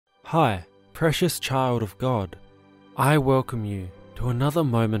Hi, precious child of God. I welcome you to another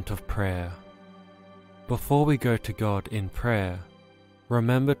moment of prayer. Before we go to God in prayer,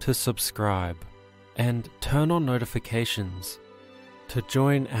 remember to subscribe and turn on notifications to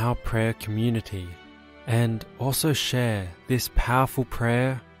join our prayer community, and also share this powerful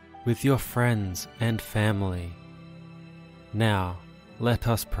prayer with your friends and family. Now, let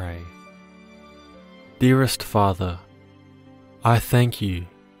us pray. Dearest Father, I thank you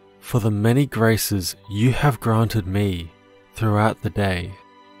for the many graces you have granted me throughout the day.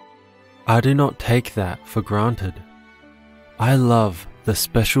 I do not take that for granted. I love the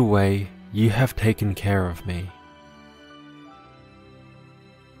special way you have taken care of me.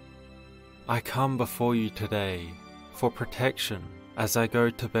 I come before you today for protection as I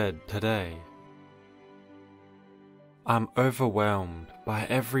go to bed today. I'm overwhelmed by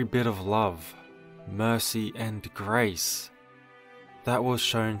every bit of love, mercy, and grace that was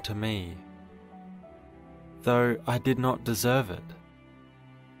shown to me, though I did not deserve it.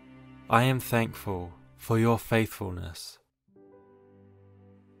 I am thankful for your faithfulness.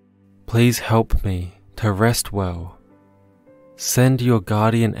 Please help me to rest well. Send your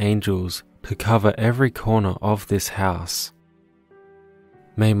guardian angels to cover every corner of this house.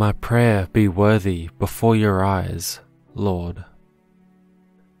 May my prayer be worthy before your eyes, Lord.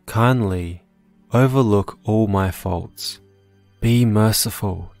 Kindly overlook all my faults. Be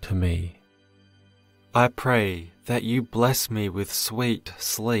merciful to me. I pray that you bless me with sweet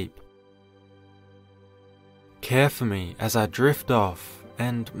sleep. Care for me as I drift off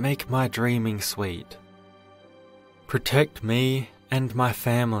and make my dreaming sweet. Protect me and my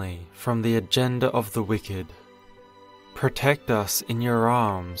family from the agenda of the wicked. Protect us in your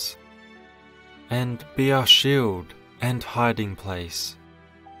arms, and be our shield and hiding place.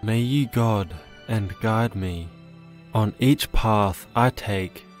 May you guard and guide me on each path I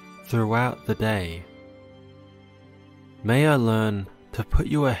take throughout the day. May I learn to put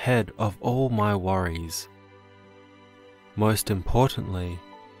you ahead of all my worries. Most importantly,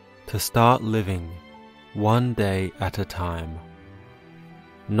 to start living one day at a time.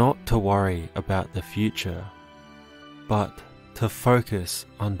 Not to worry about the future, but to focus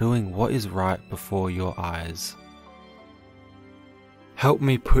on doing what is right before your eyes. Help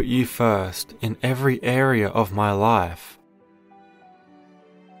me put you first in every area of my life.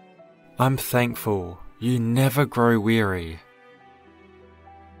 I'm thankful you never grow weary.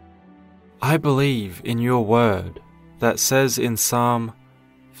 I believe in your word that says in Psalm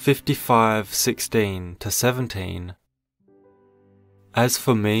 55:16-17, "As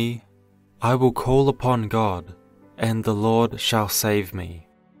for me, I will call upon God, and the Lord shall save me.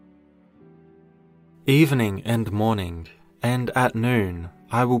 Evening and morning, and at noon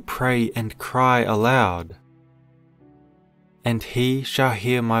I will pray and cry aloud, and he shall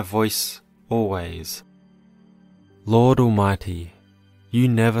hear my voice always." Lord Almighty, you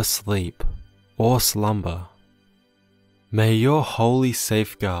never sleep or slumber. May your holy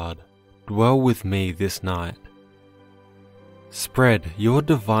safeguard dwell with me this night. Spread your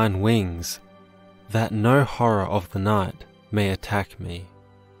divine wings that no horror of the night may attack me.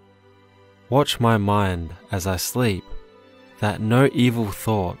 Watch my mind as I sleep, that no evil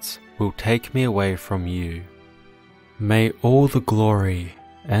thoughts will take me away from you. May all the glory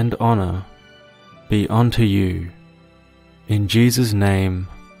and honor be unto you. In Jesus' name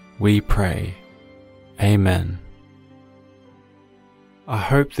we pray. Amen. I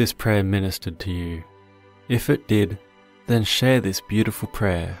hope this prayer ministered to you. If it did, then share this beautiful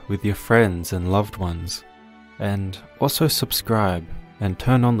prayer with your friends and loved ones, and also subscribe and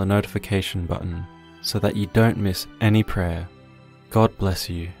turn on the notification button so that you don't miss any prayer. God bless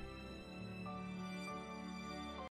you.